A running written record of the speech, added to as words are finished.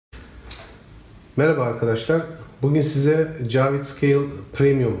Merhaba arkadaşlar. Bugün size Cavit Scale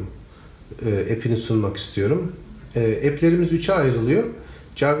Premuim app'ini sunmak istiyorum. App'lerimiz 3'e ayrılıyor.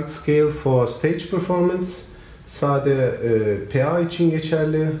 Cavit Scale for Stage Performance, sade PA için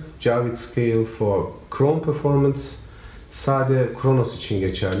geçerli. Cavit Scale for Chrome Performance, sade Kronos için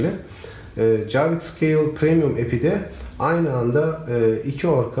geçerli. Cavit Scale Premuim app'i de aynı anda 2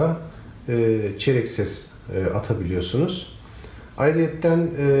 orka çeyrek ses atabiliyorsunuz. Ayrıyeten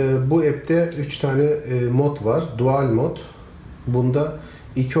bu app'te 3 tane mod var. Dual mod. Bunda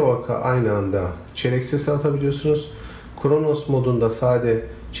 2 orka aynı anda çeyrek sesi atabiliyorsunuz. Kronos modunda sade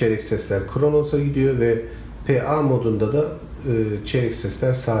çeyrek sesler Kronos'a gidiyor ve PA modunda da çeyrek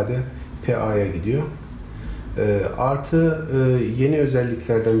sesler sade PA'ya gidiyor. Artı yeni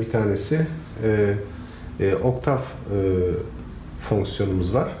özelliklerden bir tanesi oktav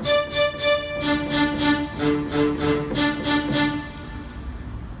fonksiyonumuz var.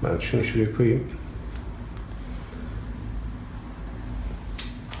 Ben şunu şuraya koyayım.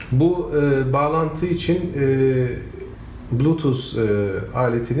 Bu bağlantı için Bluetooth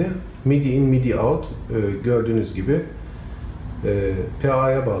aletini MIDI in, MIDI out gördüğünüz gibi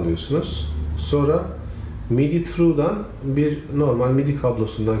PA'ya bağlıyorsunuz. Sonra MIDI through'dan bir normal MIDI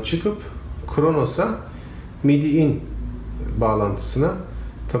kablosundan çıkıp Kronos'a MIDI in bağlantısına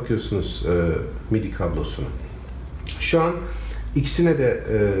takıyorsunuz MIDI kablosunu. Şu an ikisine de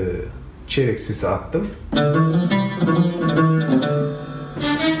çeyrek sesi attım.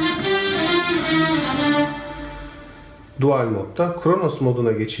 Dual modda. Kronos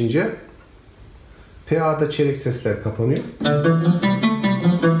moduna geçince PA'da çeyrek sesler kapanıyor.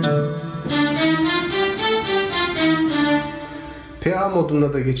 PA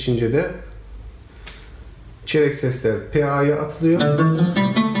moduna da geçince de çeyrek sesler PA'ya atılıyor.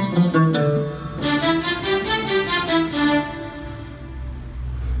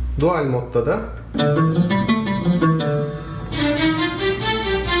 Dual modda da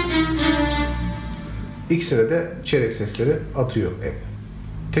ikisine de çeyrek sesleri atıyor.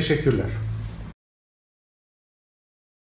 Teşekkürler.